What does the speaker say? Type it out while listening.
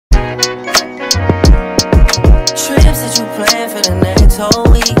plan for the next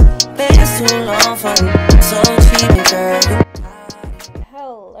whole week. It's too long for me, so cheap and girl.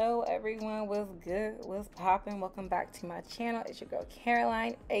 Hello everyone, what's good, what's poppin'? Welcome back to my channel. It's your girl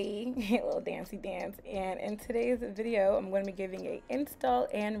Caroline, a little dancey dance, and in today's video I'm going to be giving a install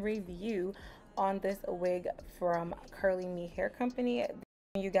and review on this wig from Curlyme hair company.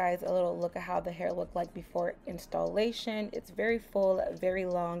 You guys a little look at how the hair looked like before installation. It's very full, very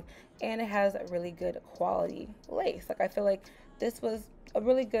long, and it has a really good quality lace. Like, I feel like this was a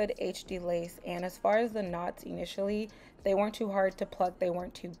really good HD lace, and as far as the knots initially, they weren't too hard to pluck, they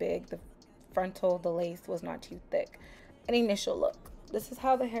weren't too big. The frontal, the lace was not too thick. An initial look. This is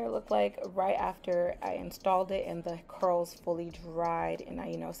how the hair looked like right after I installed it and the curls fully dried and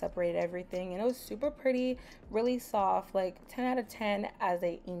I, separated everything, and it was super pretty, really soft, like 10 out of 10 as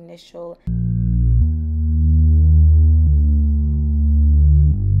a initial.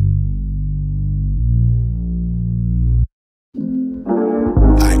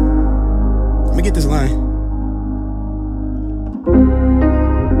 Alright, let me get this line.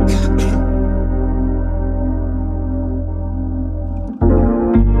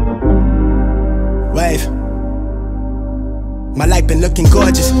 My life been looking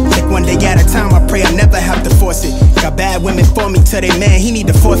gorgeous. Take one day at a time, I pray I never have to force it. Got bad women for me, tell they man he need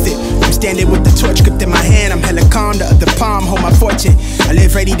to forfeit. I'm standing with the torch gripped in my hand, I'm hella calm, the other palm hold my fortune. I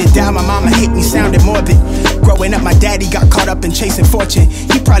live ready to die, my mama hate me sounding morbid. Growing up, my daddy got caught up in chasing fortune.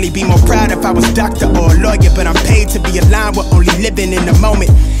 He'd probably be more proud if I was doctor or a lawyer, but I'm paid to be aligned with only living in the moment.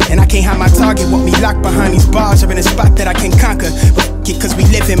 And I can't hide my target, want me locked behind these bars or in a spot that I can conquer. But f*** it, cause we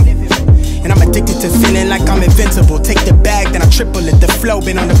live in. And I'm addicted to feeling like I'm invincible. Take the bag, then I triple it. The flow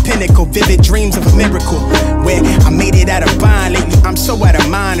been on the pinnacle. Vivid dreams of a miracle. Where I made it out of bind. Lately I'm so out of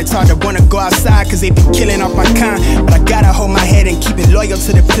mind. It's hard to wanna go outside cause they been killing off my kind. But I gotta hold my head and keep it loyal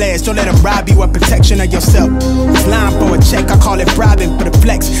to the players. Don't let them rob you of protection of yourself. It's lying for a check, I call it bribing for the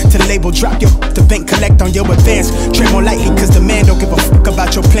flex. To the label, drop your the bank, collect on your advance. Tread more lightly cause the man don't give a fuck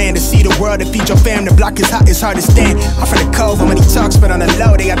about your plan. To see the world, to feed your fam. The block is hot, it's hard to stand. I'm from the cove, when he talks, but on the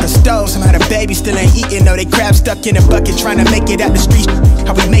low, they got the stove. Somehow the baby still ain't eating, though they crab stuck in a bucket trying to make it out the street.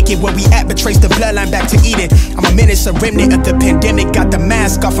 How we make it where we at, but trace the bloodline back to Eden. I'm a menace, a remnant of the pandemic. Got the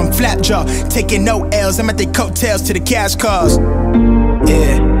mask off, I'm flat jaw, taking no L's. I'm at the coattails to the cash cars.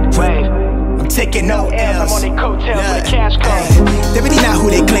 Yeah, I'm taking no L's. I'm on the coattails with the cash cars. They really not who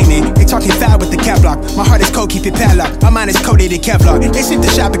they claiming. They talking foul with the cap block. My heart is cold, keep it padlocked. My mind is coated in Kevlar. They sent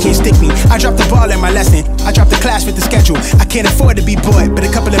the shop, but can't stick me. I dropped the ball in my lesson. I dropped the class with the schedule. I can't afford to be bored, but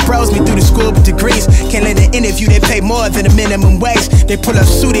a couple of bros me through the school with degrees. Can't let an interview, they pay more than the minimum wage. They pull up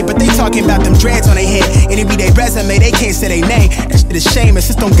suited, but they talking about them dreads on their head. And it be their resume, they can't say their name. That shit is shame, and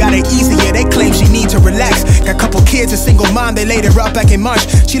sis don't got it easy. Yeah, they claim she need to relax. Got a couple kids, a single mom, they laid her up back in March.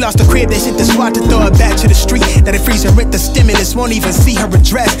 She lost her crib, they sent the SWAT to throw her back to the street. That it freeze her rent, the stimulus won't even see her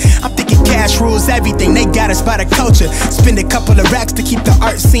address. I'm thinking cash rules everything, they got us by the culture. Spend a couple of racks to keep the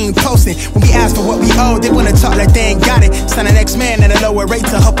art scene posting. When we ask for what we owe, they wanna talk like they ain't got it. Sign an X-Man at a lower rate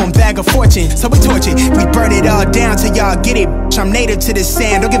to help them bag a fortune. So we torch it, we burn it all down till y'all get it. I'm native to this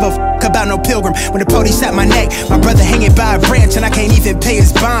sand, don't give a f about no pilgrim. When the police at my neck, my brother hanging by a branch, and I can't even pay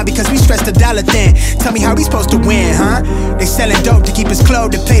his bond because we stressed the dollar thin. Tell me how we supposed to win, huh? They selling dope to keep us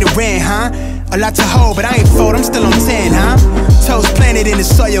clothed to pay the rent, huh? A lot to hold, but I ain't fold, I'm still on 10, huh? Toes planted in the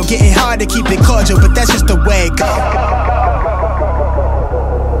soil, getting hard to keep it cordial, but that's just the way it goes.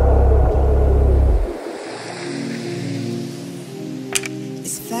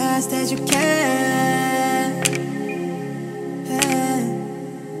 As fast as you can.